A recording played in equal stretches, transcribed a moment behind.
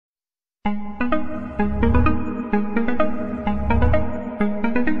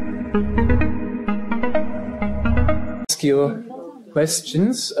ask you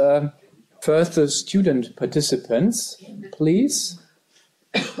questions. First, the student participants, please.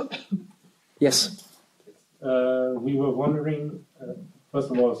 Yes. We were wondering,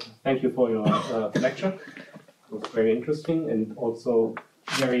 first of all, thank you for your lecture. It was very interesting and also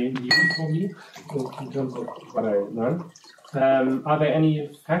very new for me in terms of what I learned. Are there any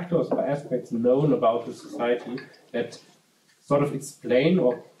factors or aspects known about the society that sort of explain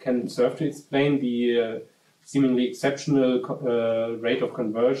or can serve to explain the seemingly exceptional rate of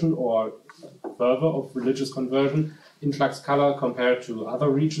conversion or fervor of religious conversion in Tlaxcala compared to other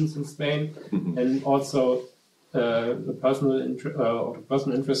regions in Spain? And also the personal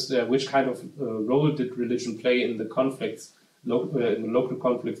interest, which kind of role did religion play in the conflicts, in the local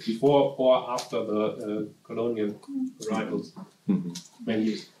conflicts before or after the colonial arrivals?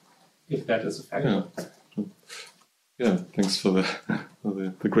 Maybe if that is a factor. Yeah, thanks for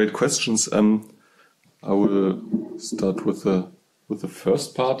the great questions. I will start with the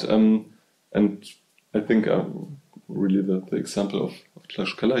first part, and I think really the example of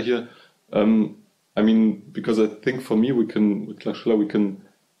Tlaxcala here. I mean, because I think for me with Tlaxcala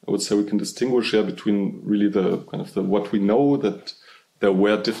I would say we can distinguish between really the kind of what we know, that there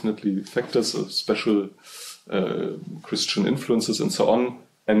were definitely factors of special Christian influences and so on,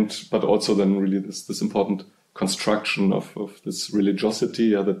 but also then really this important construction of this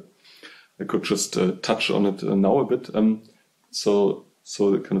religiosity, that I could just touch on it now a bit. So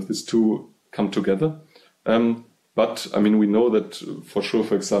kind of these two come together. But I mean, we know that for sure,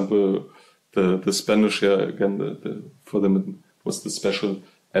 for example, the Spanish again, for them it was the special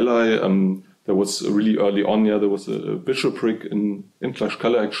ally. There was really early on, there was a bishopric in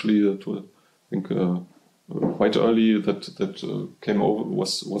Tlaxcala actually that I think quite early that came over,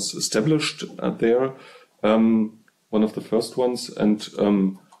 was established there. One of the first ones, and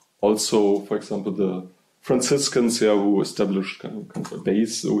also, for example, the Franciscans who established kind of a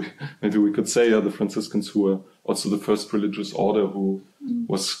base. So maybe we could say the Franciscans, who were also the first religious order who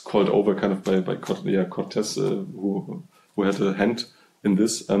was called over kind of by Cortes, who had a hand in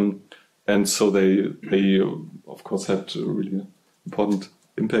this, and so they of course had a really important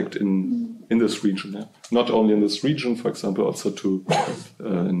impact in this region. Not only in this region, for example, also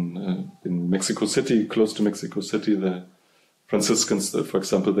in Mexico City, close to Mexico City, the Franciscans, for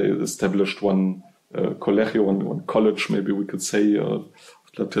example, they established one colegio, one college, maybe we could say,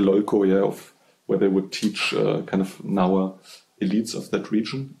 Tlatelolco, where they would teach kind of now elites of that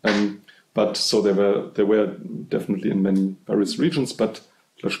region. But so they were definitely in many various regions, but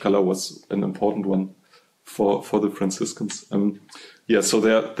Tlaxcala was an important one for the Franciscans. So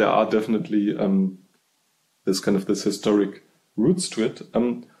there are definitely this historic roots to it.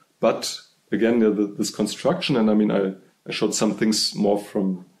 But again, this construction, and I mean, I showed some things more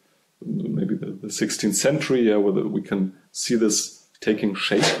from maybe the 16th century, where we can see this taking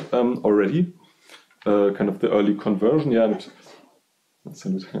shape already, kind of the early conversion, and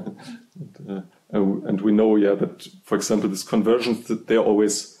we know, that, for example, these conversions, they are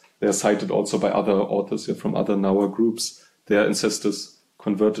cited also by other authors from other Nawa groups. Their ancestors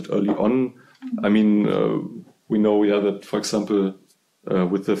converted early on. I mean, we know, that, for example,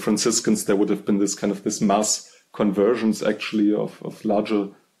 with the Franciscans, there would have been this mass conversions actually of larger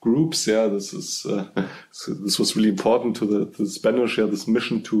groups. This was really important to the Spanish. This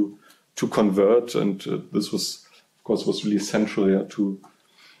mission to convert, and this was, of course, really central to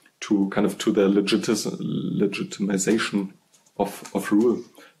kind of to their legitimization of rule.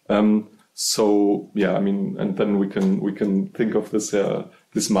 So I mean, and then we can think of this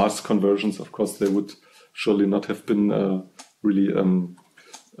these mass conversions. Of course, they would surely not have been really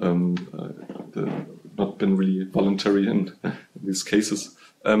not been really voluntary in these cases.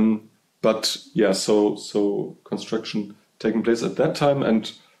 But so construction taking place at that time,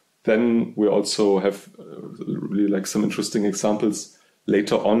 and then we also have really some interesting examples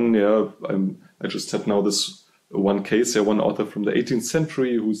later on. I just had now this one case, one author from the 18th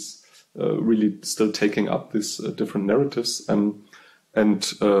century who's really still taking up these different narratives. And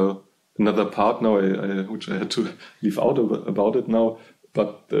another part now, which I had to leave out about it now,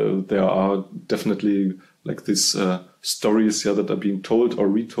 but there are definitely these stories that are being told or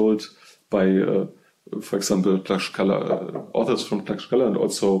retold by, for example, Tlaxcala, authors from Tlaxcala, and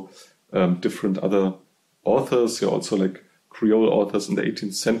also different other authors, also Creole authors in the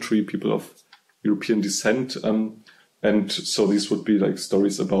 18th century, people of European descent, and so these would be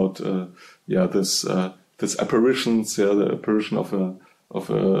stories about this apparitions, the apparition of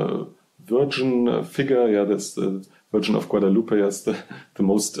a virgin figure. That's the Virgin of Guadalupe, is the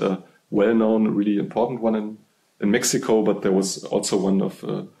most well-known, really important one in Mexico. But there was also one of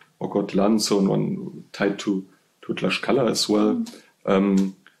Ocotlan, so one tied to Tlaxcala as well.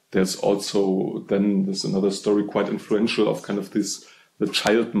 There's also then there's another story quite influential of kind of the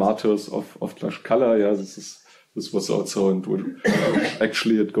child martyrs of Tlaxcala. Yeah, this was also, and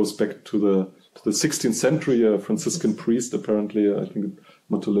actually it goes back to the 16th century. A Franciscan priest, apparently, I think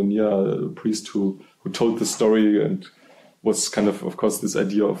Anna-Lea, a priest who told the story, and was kind of course, this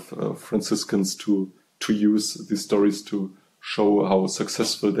idea of Franciscans to use these stories to show how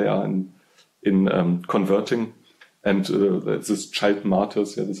successful they are in converting. And this child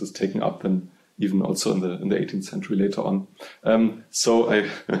martyrs, yeah, this is taken up and even also in the 18th century later on. So I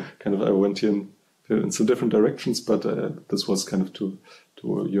went here in some different directions, but this was kind of to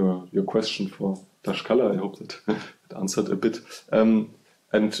your question for Tlaxcala. I hope that it answered a bit.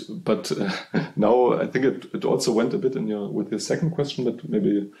 But now I think it also went a bit with your second question, but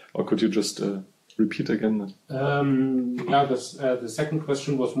maybe, or could you just repeat again? The second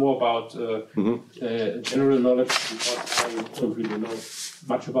question was more about general knowledge, because I don't really know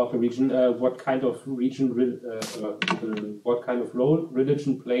much about the region. What kind of role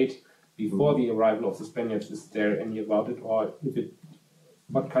religion played before the arrival of the Spaniards? Is there any about it, or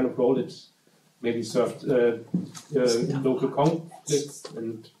what kind of role it maybe served local conflicts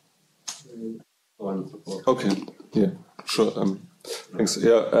and so on and so forth? Okay, yeah, sure. Thanks.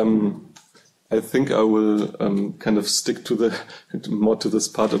 Yeah. I think I will kind of stick to more to this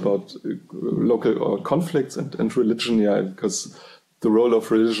part about local conflicts and religion, yeah, because the role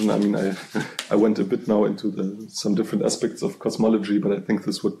of religion, I mean, I went a bit now into some different aspects of cosmology, but I think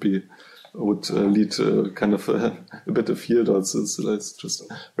this would lead kind of a bit afield also. It's just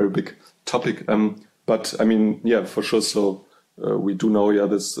a very big topic. But I mean, yeah, for sure. So we do know, yeah,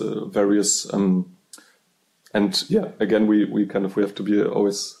 there's various, and yeah, again, we have to be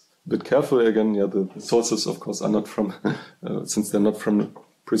always a bit careful again. Yeah, the sources, of course, are not from, since they're not from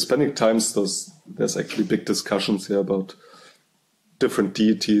pre-Hispanic times. There's actually big discussions here about different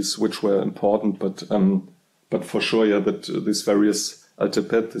deities which were important, but for sure, yeah, that these various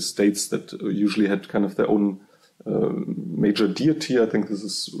Altepet, the states that usually had kind of their own major deity. I think this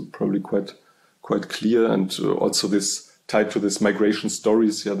is probably quite clear, and also this tied to this migration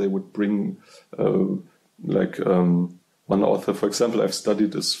stories. Yeah, they would bring one author, for example, I've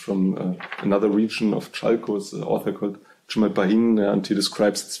studied is from another region of Chalco. It's an author called Chumalpahin, and he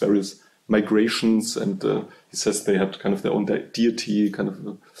describes its various migrations, and he says they had kind of their own deity, kind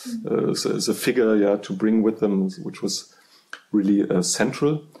of as a figure, yeah, to bring with them, which was really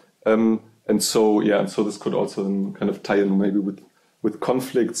central. And so this could also kind of tie in maybe with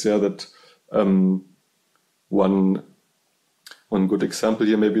conflicts. Yeah, that one good example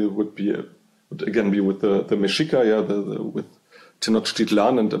here maybe would again be with the Mexica, yeah, with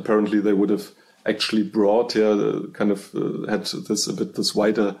Tenochtitlan, and apparently they would have actually brought, yeah, had this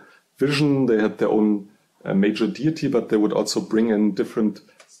wider vision. They had their own major deity, but they would also bring in different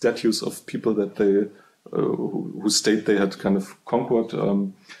statues of people that they whose state they had kind of conquered,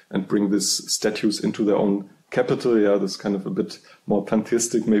 and bring these statues into their own capital. Yeah, this kind of a bit more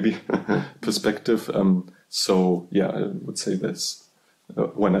pantheistic maybe perspective. So yeah, I would say there's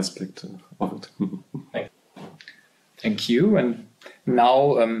one aspect of it. Thank you. And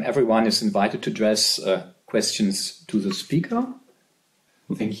now everyone is invited to address questions to the speaker.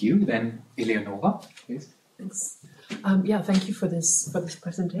 Thank you. Then Eleonora, please. Thanks. Thank you for this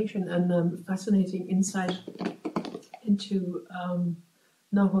presentation and fascinating insight into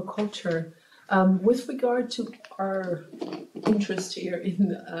Nahua culture. With regard to our interest here in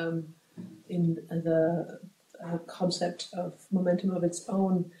the concept of momentum of its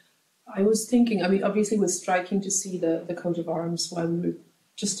own, I was thinking, I mean, obviously it was striking to see the coat of arms while we were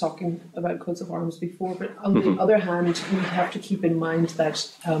just talking about coats of arms before, but on the other hand, we have to keep in mind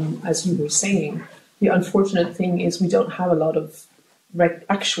that, as you were saying, the unfortunate thing is we don't have a lot of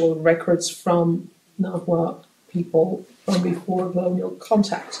actual records from Nahua people from before colonial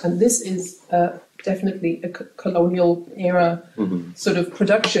contact. And this is definitely a colonial era sort of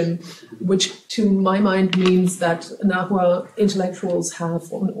production, which to my mind means that Nahua intellectuals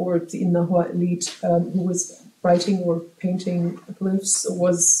have, or the Nahua elite who was writing or painting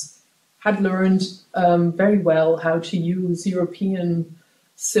glyphs had learned very well how to use European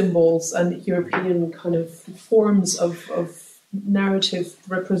symbols and European kind of forms of narrative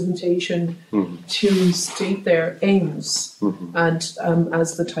representation to state their aims, and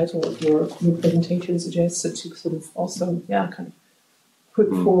as the title of your presentation suggests, to sort of also kind of put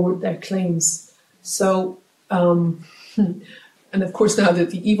forward their claims. So and of course now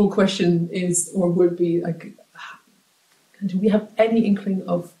that the evil question is, or would be, like, do we have any inkling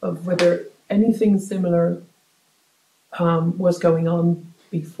of whether anything similar was going on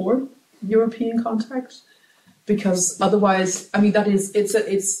before European contact? because otherwise, I mean,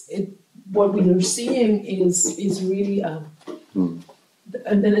 what we are seeing is really an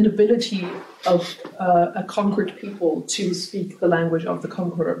inability of a conquered people to speak the language of the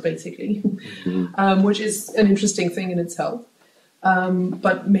conqueror, basically, which is an interesting thing in itself.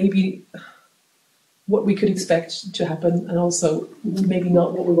 But maybe what we could expect to happen, and also maybe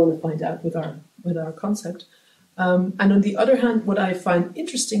not what we want to find out with our concept. And on the other hand, what I find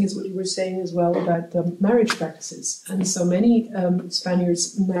interesting is what you were saying as well about marriage practices. And so many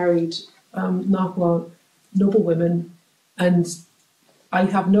Spaniards married Nahua noble women, and I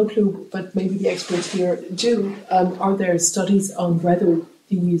have no clue, but maybe the experts here do. Are there studies on whether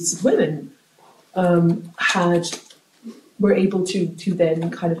these women were able to then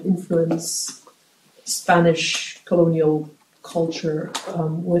kind of influence Spanish colonial culture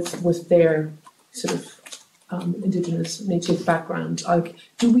with their sort of indigenous native background? Like,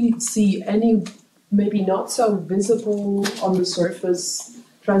 do we see any maybe not so visible on the surface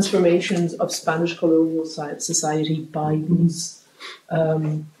transformations of Spanish colonial society by these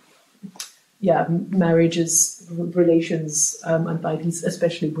marriages, relations, and by these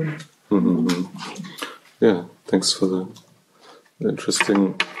especially women? Mm-hmm. Yeah, thanks for the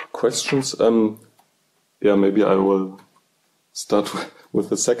interesting questions. Maybe I will start with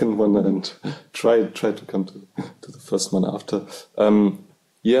the second one and try to come to the first one after.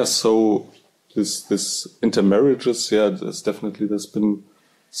 So this intermarriages, there's been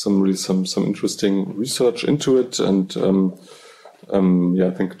some interesting research into it, and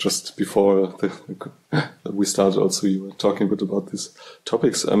I think just before we started, also you were talking a bit about these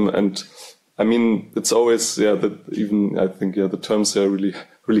topics, and I mean it's always that even I think the terms are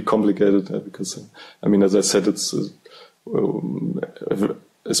really complicated because I mean, as I said, it's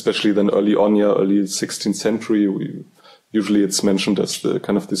especially then early 16th century, usually it's mentioned as the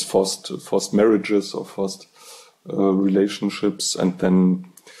kind of these forced marriages or forced relationships, and then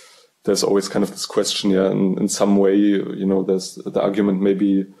there's always kind of this question, in some way, there's the argument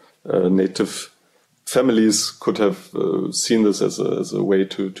maybe native families could have seen this as a way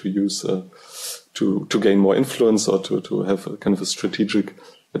to use to gain more influence or to have a kind of a strategic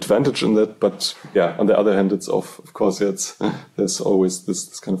advantage in that. But on the other hand, it's of course there's always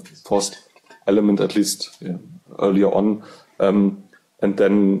this kind of forced element, at least earlier on, and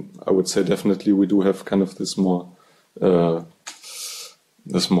then I would say definitely we do have kind of this more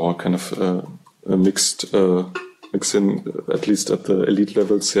kind of mixing, at least at the elite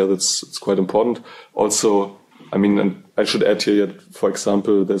levels. It's quite important. Also, I mean, and I should add here, for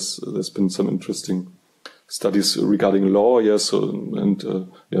example, there's been some interesting studies regarding law. So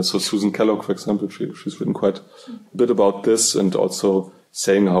Susan Kellogg, for example, she's written quite a bit about this, and also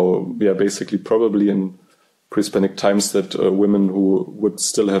saying how basically probably in pre-Hispanic times that women who would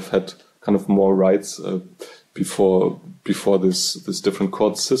still have had kind of more rights before this different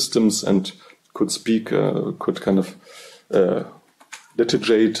court systems and could speak, could kind of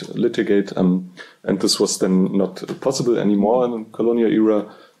litigate, and this was then not possible anymore in the colonial era.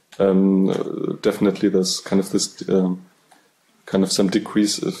 Definitely there's kind of this kind of some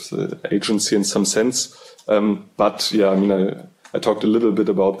decrease of agency in some sense. But I mean, I talked a little bit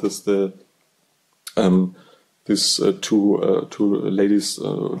about this. These two ladies,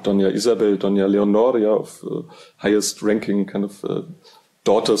 Doña Isabel, Doña Leonora, of highest ranking kind of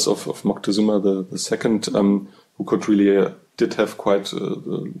daughters of Moctezuma the second, who could really did have quite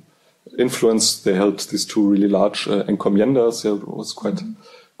influence. They held these two really large encomiendas. It was quite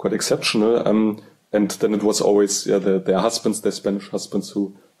exceptional. And then it was always their husbands, their Spanish husbands,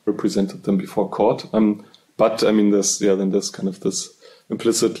 who represented them before court. But I mean, there's kind of this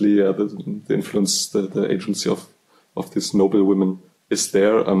implicitly the influence, the agency of these noble women is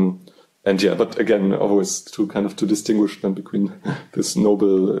there. But again, always to distinguish them between this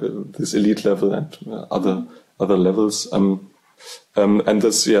noble, this elite level and other levels. And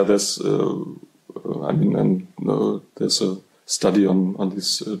this, there's, I mean, and there's a study on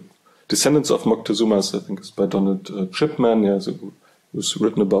these descendants of Moctezuma's, I think it's by Donald Chipman, who's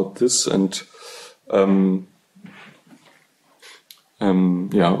written about this, and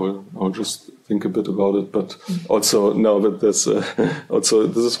I'll just think a bit about it, but also now that there's also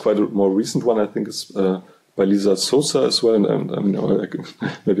this is quite a more recent one, I think, is by Lisa Sosa as well, and I mean,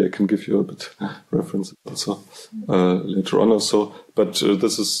 maybe I can give you a bit reference also later on also, but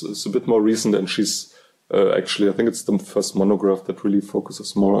this is a bit more recent, and she's actually, I think it's the first monograph that really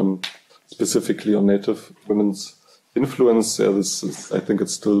focuses more on specifically on Native women's influence. I think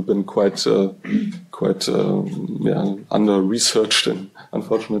it's still been quite under researched, and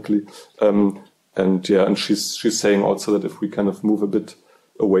unfortunately, and she's saying also that if we kind of move a bit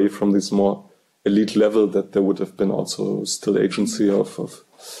away from these more elite level, that there would have been also still agency of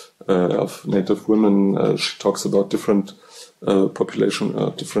native women. She talks about different population,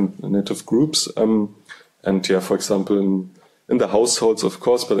 different native groups, and yeah, for example, in the households, of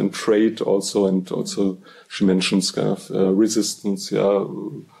course, but in trade also, and also she mentions kind of resistance,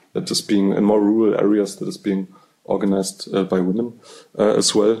 that is being in more rural areas, that is being organized by women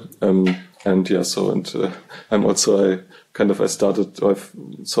as well. And yeah, so, and I'm also, I've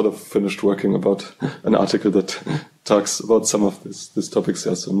sort of finished working about an article that talks about some of these topics.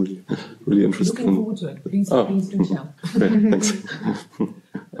 Yeah, so I'm really interested. Looking forward to it. Please do tell. Great, thanks.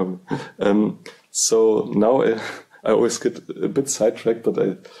 So now I always get a bit sidetracked, but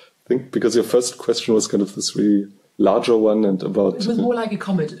I think because your first question was kind of this really larger one and about... It was more like a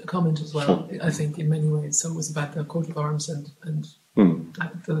comment as well, sure. I think, in many ways. So it was about the coat of arms and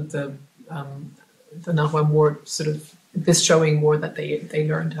the Nahua more sort of this showing more that they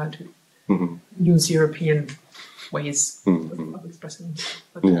learned how to use European ways of expressing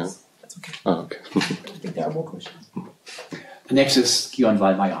themselves. But that's okay. Oh, okay. I think there are more questions. The next is Kion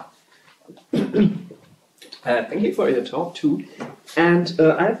Wallmeier. Thank you for your talk too. And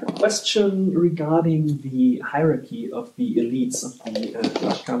I have a question regarding the hierarchy of the elites, of the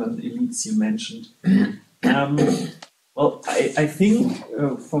Tlaxcalan elites you mentioned. Well, I think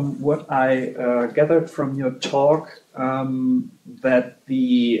from what I gathered from your talk, that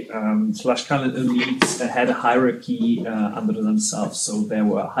the Tlaxcalan elites had a hierarchy under themselves. So there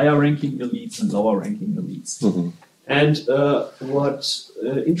were higher-ranking elites and lower-ranking elites. Mm-hmm. And what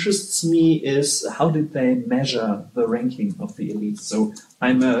interests me is how did they measure the ranking of the elites? So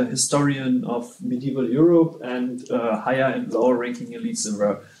I'm a historian of medieval Europe, and higher and lower ranking elites, there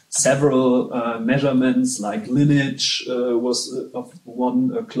were several measurements, like lineage was of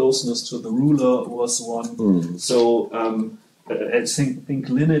one, closeness to the ruler was one. So I think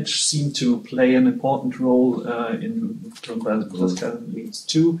lineage seemed to play an important role in Tlaxcalan elites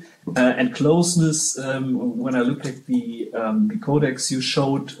too. And closeness, when I look at the codex you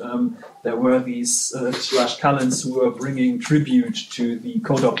showed, there were these Tlaxcalans who were bringing tribute to the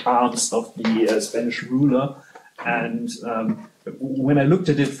coat of arms of the Spanish ruler. And when I looked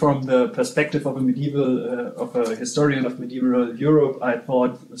at it from the perspective of a historian of medieval Europe, I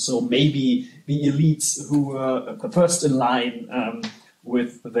thought, so maybe the elites who were first in line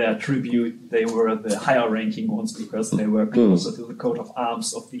with their tribute, they were the higher-ranking ones because they were closer to the coat of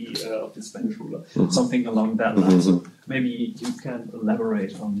arms of the Spanish ruler, something along that line. So maybe you can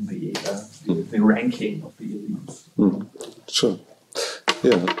elaborate on the ranking of the elites. Sure.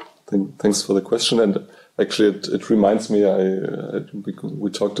 Yeah. Thanks for the question. And actually, it reminds me. We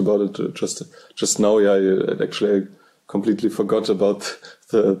talked about it just now. Yeah. I completely forgot about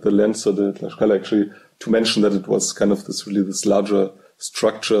the lens of the Tlaxcala. Actually, to mention that it was kind of this larger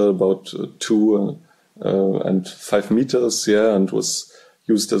structure, about 2 and 5 meters, and was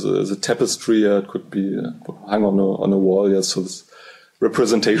used as a tapestry. It could be hung on a wall. Yeah, so this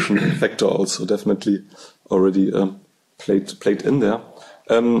representation factor also definitely already played in there.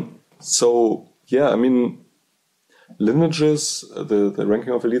 So yeah, I mean, lineages, the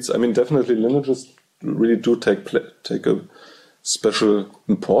ranking of elites. I mean, definitely lineages really do take a special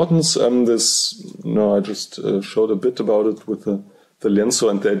importance. I just showed a bit about it with the lienzo,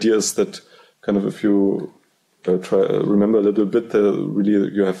 and the idea is that kind of if you remember a little bit, really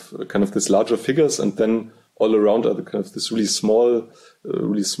you have kind of these larger figures, and then all around are the kind of this really small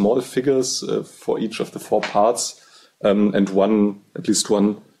figures for each of the 4 parts, and at least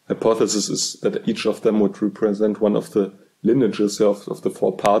one hypothesis is that each of them would represent one of the lineages of the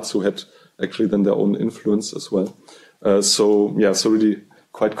 4 parts who had actually then their own influence as well. So really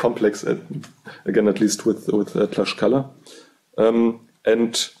quite complex, again, at least with Tlaxcala.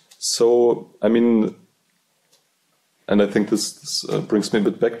 And so, I mean, and I think this brings me a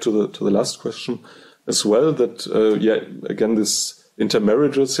bit back to the last question as well, that, again, this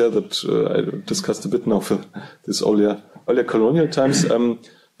intermarriages, that I discussed a bit now for this earlier colonial times,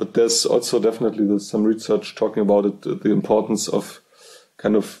 but there's also definitely some research talking about it, the importance of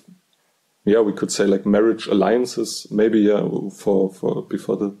kind of, we could say like marriage alliances, maybe, for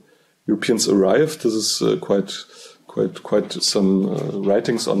before the Europeans arrived. This is quite some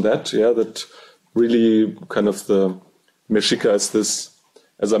writings on that, that really kind of the Mexica is this,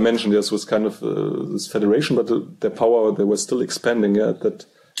 as I mentioned, was kind of this federation, but their power, they were still expanding at that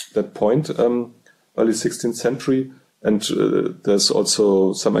point, early 16th century. And there's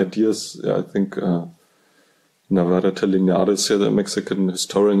also some ideas, I think Navarrete Linares, the Mexican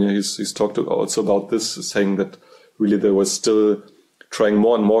historian, he's talked also about this, saying that really they were still trying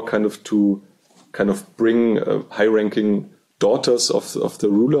more and more kind of to bring high-ranking daughters of the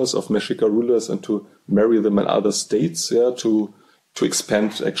rulers, of Mexica rulers, and to marry them in other states, to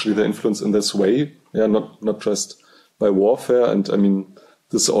expand actually their influence in this way, not just by warfare. And I mean,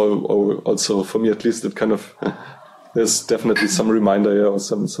 this all also, for me at least, it kind of there's definitely some reminder or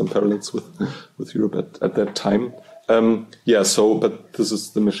some parallels with Europe at that time. But this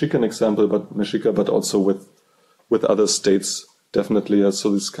is the Mexican example, but also with other states, definitely.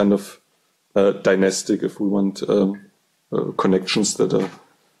 So this kind of dynastic, if we want, connections that are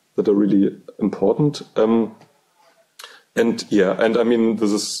really important. And I mean,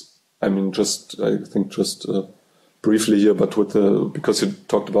 this is, I mean, just briefly here, but because you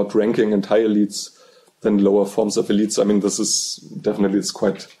talked about ranking and high elites, then lower forms of elites. I mean, this is definitely, it's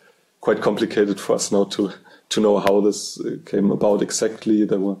quite complicated for us now to know how this came about exactly.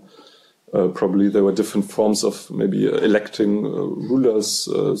 There were different forms of maybe electing rulers.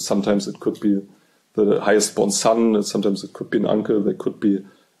 Sometimes it could be the highest born son. Sometimes it could be an uncle. There could be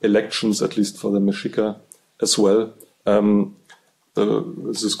elections, at least for the Mexica as well.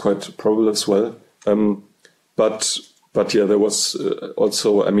 This is quite probable as well. But there was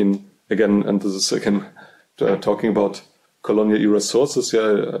also, I mean, again, and this is again talking about colonial era sources,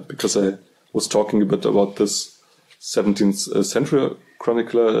 because I was talking a bit about this 17th century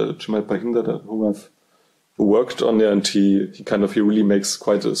chronicler, Chimal Pahinda, who worked on there, and he really makes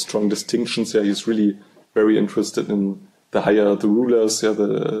quite a strong distinctions. He's really very interested in the rulers,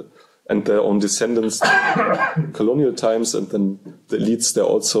 and their own descendants in colonial times, and then the elites, they're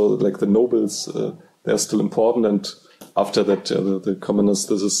also like the nobles, they're still important, and after that, the commoners,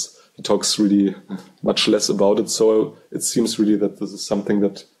 he talks really much less about it. So it seems really that this is something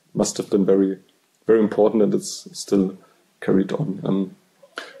that must have been very, very important, and it's still carried on.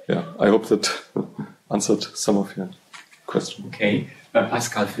 I hope that answered some of your questions. Okay,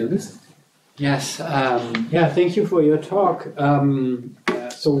 Pascal Philbis. Yes, thank you for your talk.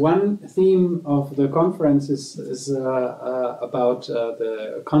 So one theme of the conference is about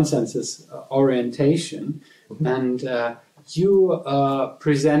the consensus orientation, and you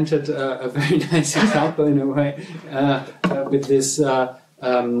presented a very nice example in a way with this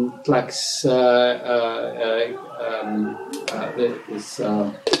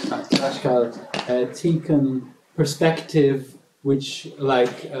Tlaxcalan perspective, which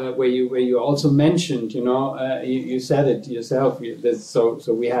where you also mentioned, you said it yourself.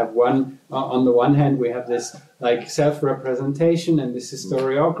 So we have on the one hand we have this self-representation and this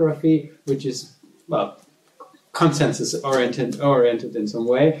historiography, which is consensus oriented in some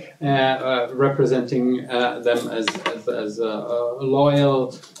way, representing them as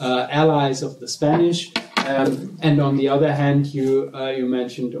loyal allies of the Spanish. And on the other hand, you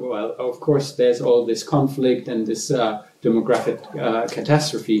mentioned, well, of course, there's all this conflict and this demographic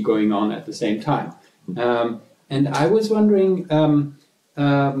catastrophe going on at the same time. And I was wondering,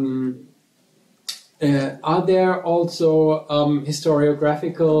 are there also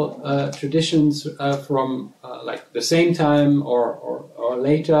historiographical traditions from the same time or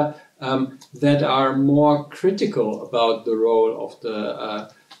later that are more critical about the role of the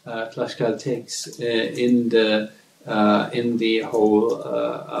Tlaxcaltecs in the whole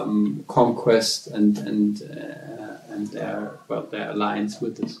conquest and their alliance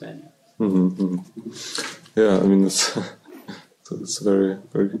with the Spaniards? Mm-hmm. Yeah, I mean, it's a very,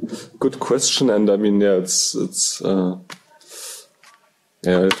 very good question, and I mean, it's I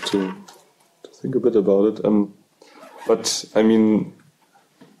have to think a bit about it. But I mean,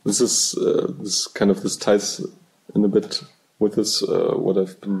 this ties in a bit with this what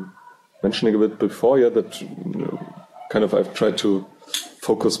I've been mentioning a bit before. That I've tried to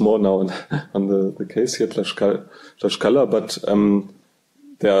focus more now on the case here, Tlaxcala, but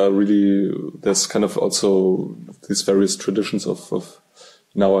there's also these various traditions of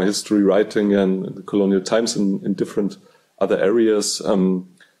in our history writing and the colonial times in different other areas.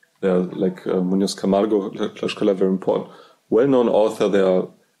 Muñoz Camargo, Tlaxcala, very important, well-known author.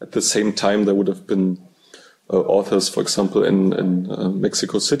 At the same time, there would have been authors, for example, in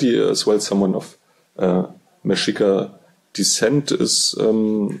Mexico City as well. Someone of Mexica descent is,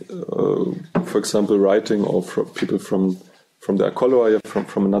 for example, writing, or people from the Akoloa,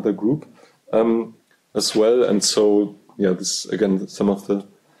 from another group as well. And so, this again, some of the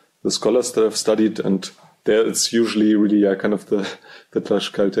scholars that I've studied, and there it's usually really the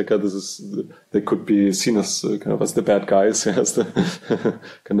Tlaxcalteca. They could be seen as as the bad guys, as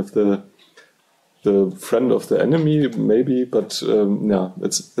the the friend of the enemy, maybe, but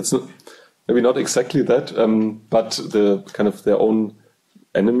it's not, maybe not exactly that, but the their own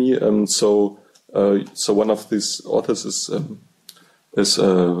enemy. So one of these authors is is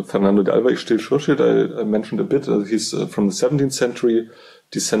Fernando de Alva y Stilschurschid. I mentioned a bit. He's from the 17th century,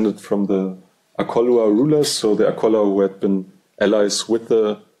 descended from the Acolua rulers, so the Acolua who had been allies with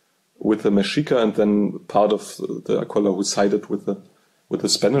the Mexica, and then part of the Acolua who sided with the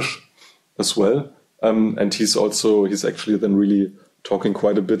Spanish as well. And he's actually then really talking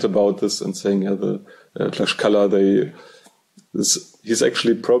quite a bit about this and saying, yeah, the Tlaxcala,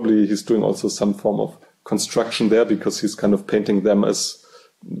 he's doing also some form of construction there, because he's kind of painting them as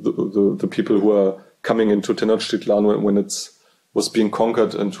the people who are coming into Tenochtitlan when it was being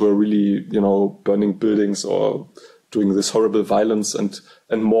conquered, and who are really, burning buildings or doing this horrible violence, and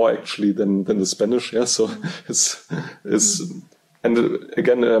more actually than the Spanish. Yeah, so and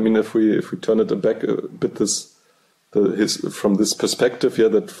again, I mean, if we turn it back a bit, from this perspective, yeah,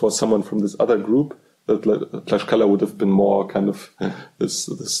 that for someone from this other group, that Tlaxcala would have been more kind of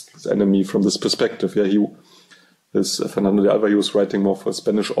this enemy from this perspective. Yeah, Fernando de Alva, he was writing more for a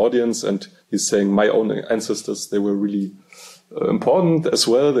Spanish audience, and he's saying, my own ancestors, they were really important as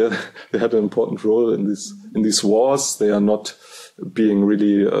well. They had an important role in these wars. They are not being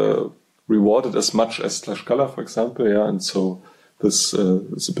really rewarded as much as Tlaxcala, for example. Yeah, and so this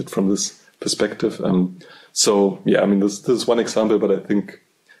is a bit from this perspective. So yeah, I mean, this is one example, but I think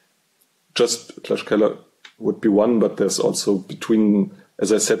just Tlaxcala would be one, but there's also between,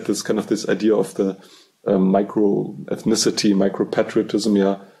 as I said, this idea of the micro ethnicity, micro patriotism.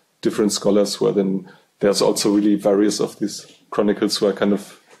 Yeah, different scholars who are then, there's also really various of these chronicles who are kind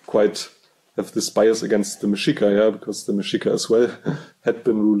of quite have this bias against the Mexica, yeah, because the Mexica as well had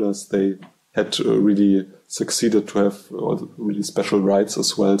been rulers. They had really succeeded to have really special rights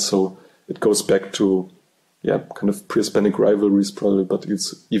as well. So it goes back to, yeah, kind of pre-Hispanic rivalries probably, but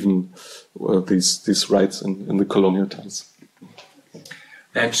it's even these rights in the colonial times.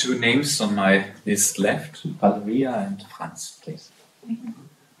 There are two names on my list left, Valeria and Franz, please.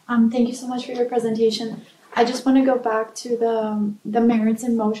 Thank you so much for your presentation. I just want to go back to the merits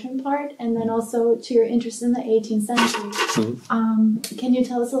in motion part, and then also to your interest in the 18th century. Mm-hmm. Can you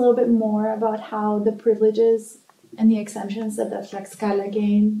tell us a little bit more about how the privileges and the exemptions that the Tlaxcala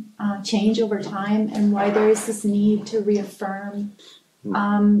gain change over time, and why there is this need to reaffirm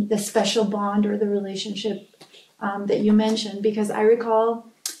the special bond or the relationship that you mentioned? Because I recall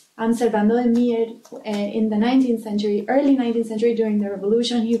Servando de Mir in the 19th century, early 19th century, during the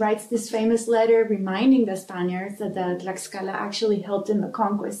revolution, he writes this famous letter reminding the Spaniards that the Tlaxcala actually helped in the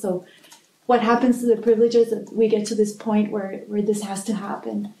conquest. So what happens to the privileges that we get to this point where this has to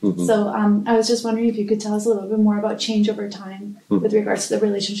happen? Mm-hmm. So I was just wondering if you could tell us a little bit more about change over time with regards to the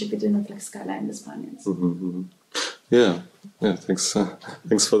relationship between the Tlaxcala and the Spaniards. Mm-hmm. Yeah, thanks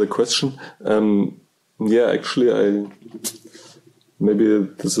for the question. Actually, maybe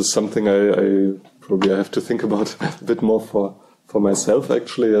this is something I probably have to think about a bit more for myself,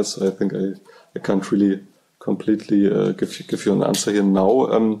 actually. Yes, I think I can't really completely give you an answer here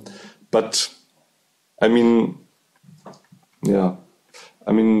now. But I mean, I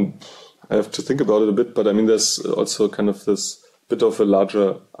have to think about it a bit. But I mean, there's also kind of this bit of a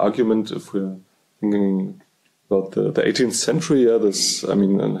larger argument if we're thinking about the 18th century. Yeah,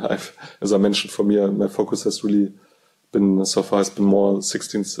 as I mentioned, for me, my focus has really been so far has been more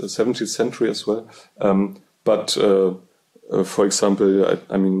 16th, 17th century as well. But for example,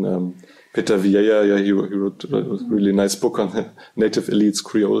 Peter Vieira, he wrote a really nice book on native elites,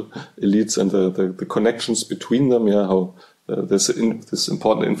 Creole elites, and the connections between them. Yeah, how there's this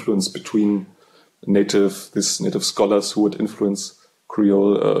important influence between native scholars who would influence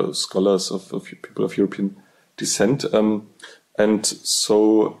Creole scholars of people of European descent. And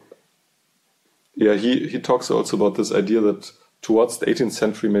so, yeah, he talks also about this idea that towards the 18th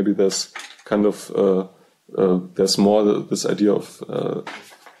century, maybe there's kind of there's more this idea of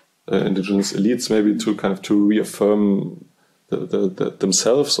indigenous elites, maybe to reaffirm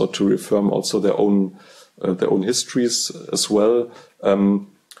themselves, or to reaffirm also their own histories as well. I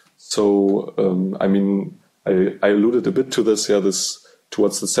alluded a bit to this. Yeah, this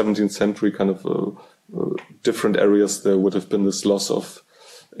towards the 17th century, kind of different areas, there would have been this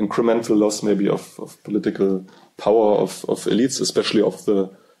incremental loss, maybe of political power of elites, especially of the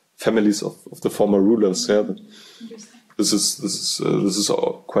families of the former rulers. Yeah, this is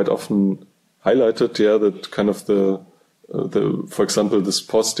quite often highlighted. Yeah, that kind of for example, this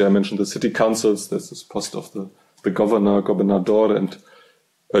post. Yeah, I mentioned the city councils. There's this post of the gobernador, and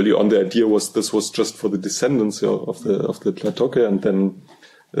early on the idea was this was just for the descendants of the Tlatoque, and then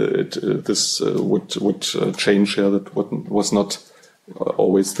this would change. Yeah, that was not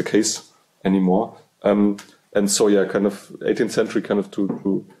always the case anymore. And so, yeah, kind of 18th century, kind of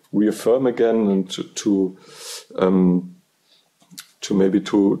to reaffirm again, and to maybe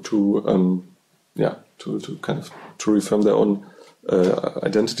to kind of to reaffirm their own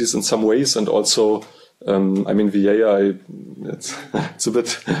identities in some ways, and also I mean Vieira,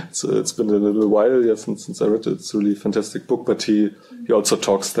 it's been a little while since I read it. It's a really fantastic book, but he also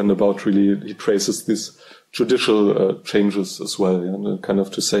talks then about he traces these judicial changes as well, and kind of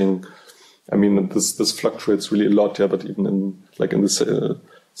to saying, I mean this fluctuates really a lot, but even in the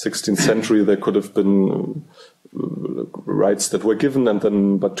 16th century there could have been rights that were given,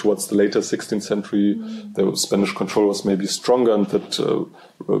 but towards the later 16th century, the Spanish control was maybe stronger, and that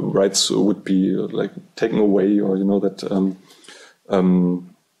rights would be taken away, or that,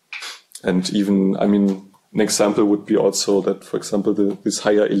 and even, I mean, an example would be also that, for example, these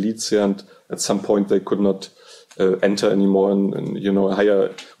higher elites and at some point they could not enter anymore in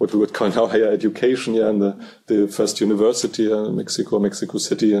higher, what we would call now higher education, and the first university in Mexico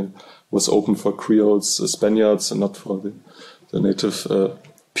City, and was open for Creoles, Spaniards, and not for the native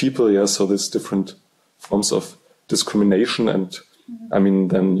people. So there's different forms of discrimination, and I mean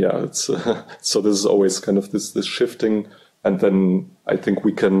then it's so this is always kind of this shifting, and then I think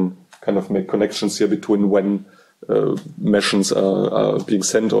we can kind of make connections here between when missions are being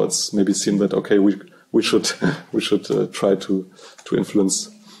sent, or it's maybe seen that we should try to influence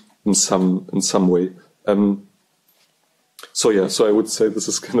in some way. So I would say this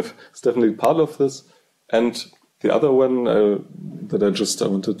is it's definitely part of this. And the other one that I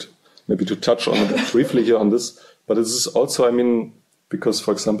wanted maybe to touch on a bit briefly here on this, but this is also, I mean, because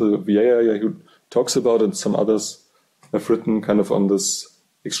for example Vieira, who talks about it, and some others have written kind of on this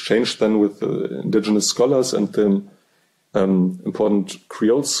exchange then with indigenous scholars and the important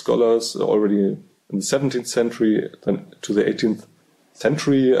Creole scholars already in the 17th century, then to the 18th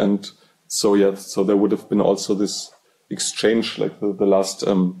century, and so there would have been also this exchange, like the last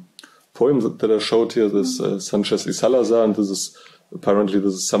poem that I showed here, this Sanchez y Salazar, and this is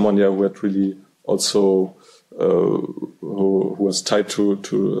someone who had really also who was tied to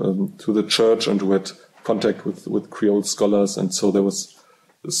the church and who had contact with Creole scholars, and so there was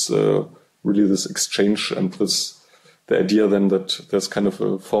this really this exchange, and the idea then that there's kind of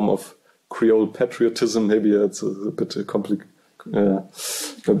a form of Creole patriotism. Maybe it's a bit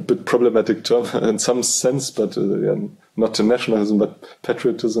a bit problematic term in some sense, but not to nationalism, but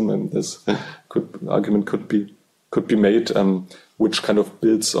patriotism, and this argument could be made, which kind of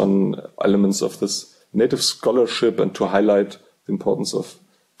builds on elements of this native scholarship, and to highlight the importance of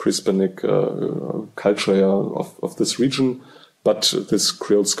pre-Hispanic culture of this region. But these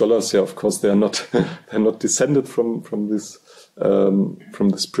Creole scholars, of course, they're not descended from this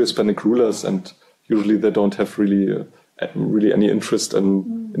pre-Hispanic rulers, and usually they don't have really any interest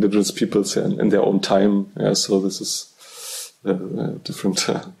in indigenous peoples in their own time. So this is a different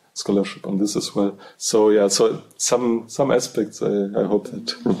scholarship on this as well. So so some aspects I hope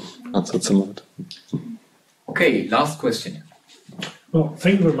that answered some of it. Okay, last question. Well,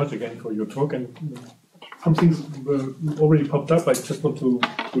 thank you very much again for your talk, and some things already popped up. I just want to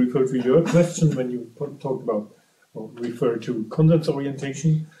refer to your question when you talked about, or referred to conscience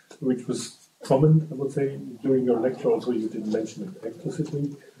orientation, which was common, I would say, during your lecture. Also, you didn't mention it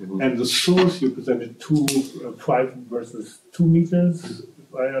explicitly. Mm-hmm. And the source you presented 5 versus 2 meters,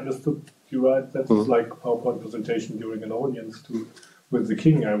 if I understood you right. That was like a PowerPoint presentation during an audience with the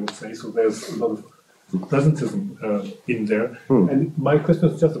king, I would say. So there's a lot of presentism in there. And my question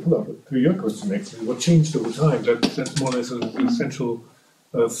is just a follow-up to your question, actually. What changed over time? That's more or less the central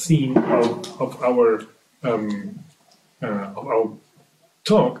theme of our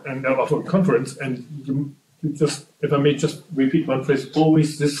talk and of our conference. And you just, if I may just repeat one phrase,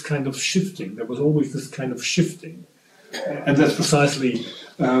 always this kind of shifting. There was always this kind of shifting. And that's precisely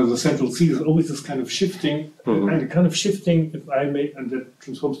the central theme, is always this kind of shifting. And the kind of shifting, if I may, and that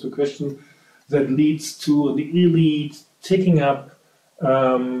transforms the question, that leads to the elite taking up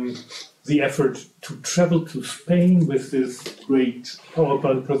the effort to travel to Spain with this great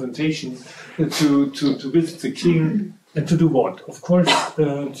PowerPoint presentation to visit the king, and to do what? Of course,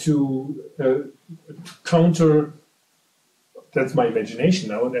 to counter, that's my imagination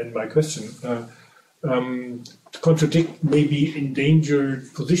now and my question, to contradict maybe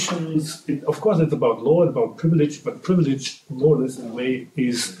endangered positions. Of course, it's about law and about privilege, but privilege, more or less in a way,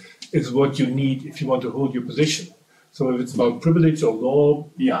 is what you need if you want to hold your position. So if it's about privilege or law,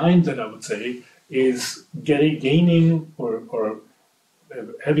 behind that, I would say, is gaining or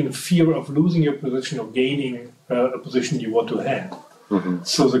having a fear of losing your position or gaining a position you want to have.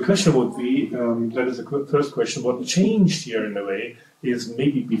 So the question would be, that is the first question, what changed here in a way is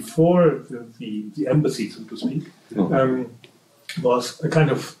maybe before the embassy, so to speak, was a kind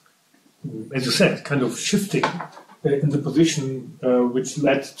of, as you said, kind of shifting in the position which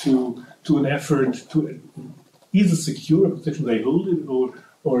led to an effort to either secure a position they hold in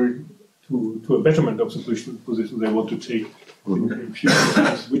or to a betterment of the position they want to take in future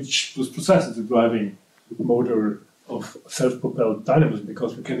times, which was precisely the driving motor of self-propelled dynamism,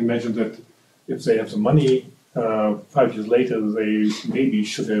 because we can imagine that if they have the money, 5 years later they maybe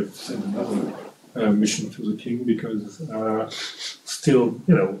should have sent another mission to the king, because still,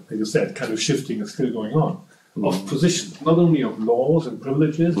 as you said, kind of shifting is still going on of positions, not only of laws and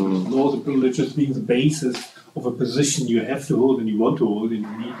privileges, but laws and privileges being the basis of a position you have to hold and you want to hold, and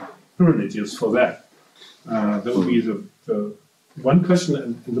you need privileges for that. That would be the one question,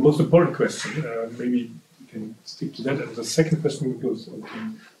 and the most important question. Maybe you can stick to that. And the second question goes on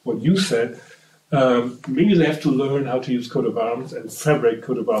what you said. Maybe they have to learn how to use coat of arms and fabric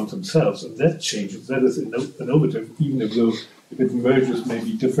coat of arms themselves, and that changes. That is innovative, even if it merges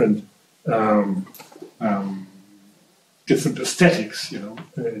maybe different different aesthetics,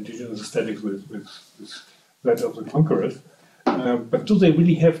 indigenous aesthetics with that of the conquerors. But do they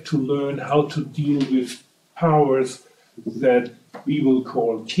really have to learn how to deal with powers that we will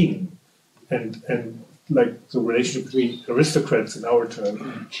call king, and like the relationship between aristocrats in our term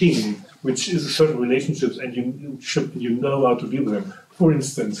and king, which is a certain relationships, and you know how to deal with them. For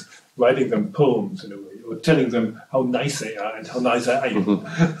instance, writing them poems in a way, or telling them how nice they are and how nice I am.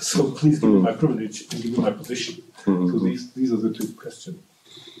 So please give me my privilege and give me my position. So these are the two questions.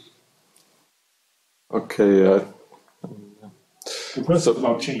 Okay. The first is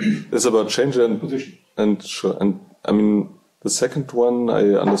about change. It's about change and position. And sure. And I mean, the second one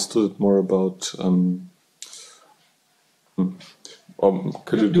I understood more about.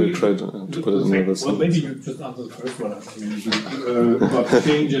 Could you try to put it in another sentence? Well, maybe you just answer the first one. About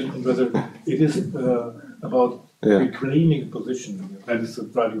change and whether it is about reclaiming position. That is the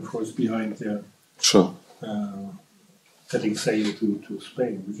driving force behind their setting sail to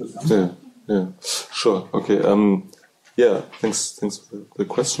Spain. Which is Sure. Okay. Thanks for the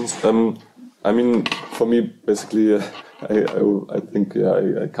questions. I mean, for me, basically, I think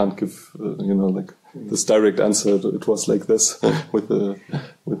I can't give this direct answer. It was like this with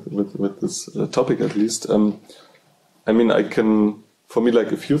this topic at least. I mean, I can, for me,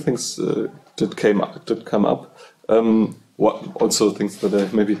 like a few things did come up. Also things that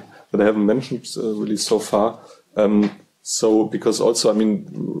I haven't mentioned really so far. So because also, I mean,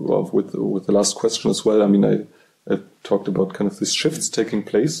 with the last question as well, I mean, I talked about kind of these shifts taking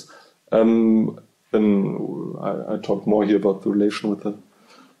place. Then I talked more here about the relation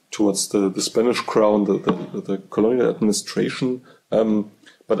towards the Spanish crown, the colonial administration.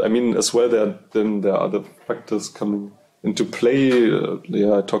 But I mean, as well, there are other factors coming into play.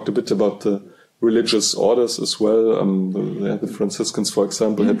 I talked a bit about the religious orders as well. The Franciscans, for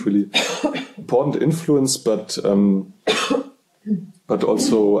example, had really important influence, but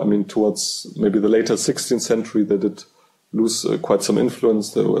also, I mean, towards maybe the later 16th century, they did lose quite some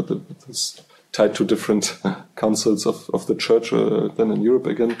influence. They were tied to different councils of the church then in Europe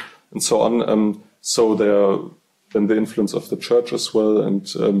again, and so on. So then the influence of the church as well,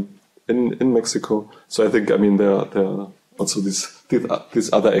 and in Mexico. So I think, I mean, there are also these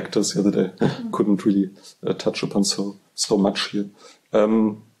other actors here that I couldn't really touch upon so much here.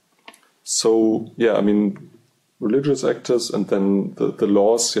 So yeah, I mean, religious actors, and then the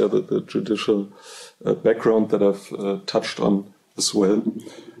laws, the judicial background that I've touched on as well.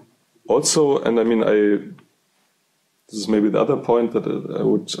 Also, and I mean, this is maybe the other point that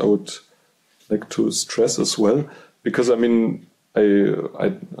I would like to stress as well, because I mean,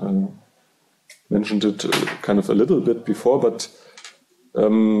 I mentioned it kind of a little bit before, but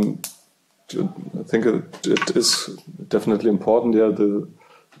I think it is definitely important.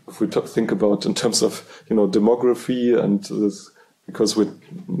 If we think about in terms of demography and this, because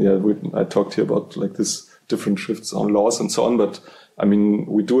I talked here about like this different shifts on laws and so on, but I mean,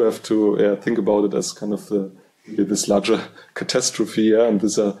 we do have to think about it as kind of this larger catastrophe, and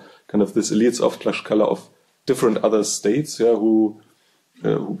these are kind of these elites of Tlaxcala of different other states, who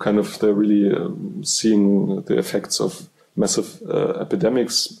kind of they're really seeing the effects of massive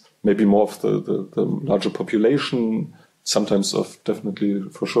epidemics, maybe more of the larger population, sometimes definitely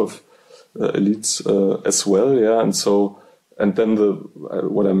for sure of elites as well, and then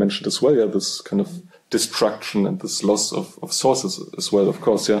what I mentioned as well, this kind of destruction and this loss of sources as well, of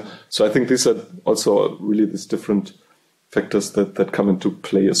course, So I think these are also really these different factors that come into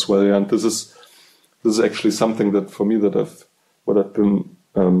play as well, and this is actually something that for me what I've been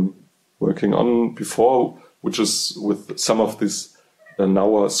working on before, which is with some of these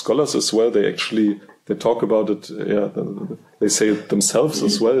now scholars as well. They talk about it. They say it themselves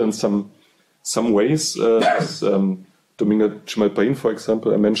as well in some some ways. Domingo Chimalpain, for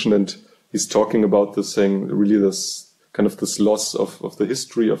example, I mentioned, and he's talking about this, saying really this kind of this loss of the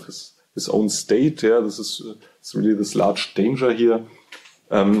history of his own state. Yeah, this is it's really this large danger here.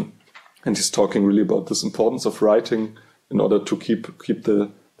 And he's talking really about this importance of writing in order to keep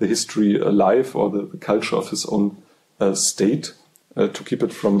the history alive, or the culture of his own state, to keep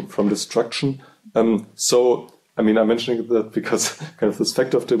it from destruction. So, I mean, I'm mentioning that because kind of this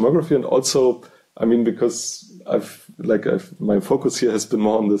fact of demography, and also, I mean, because my focus here has been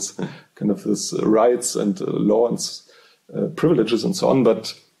more on this kind of this rights and law and privileges and so on.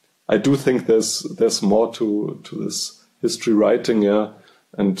 But I do think there's more to this history writing, yeah.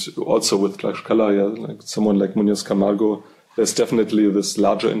 And also with Tlaxcalan, yeah, like someone like Muñoz Camargo, there's definitely this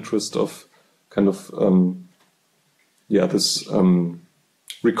larger interest of kind of this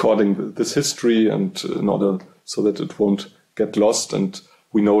recording this history, and in order so that it won't get lost. And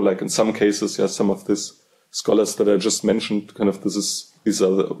we know, like in some cases, yeah, some of these scholars that I just mentioned, kind of these are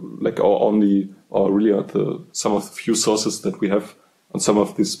like our only, or really are some of the few sources that we have on some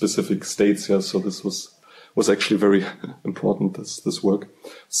of these specific states. Yeah, so this was actually very important, this work.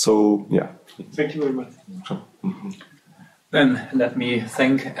 So yeah. Thank you very much. Sure. Mm-hmm. Then let me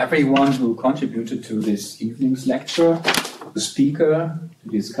thank everyone who contributed to this evening's lecture, the speaker,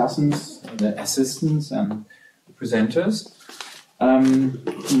 the discussants, the assistants, and the presenters.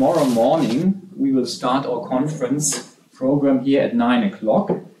 Tomorrow morning we will start our conference program here at 9 o'clock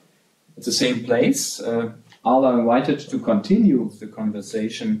at the same place. All are invited to continue the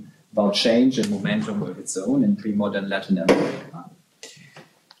conversation about change and momentum of its own in pre-modern Latin America.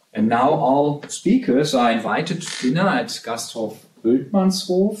 And now all speakers are invited to dinner at Gasthof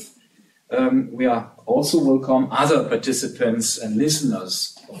Bultmannshof. We are also welcome other participants and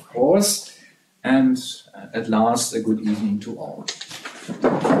listeners, of course. And at last, a good evening to all.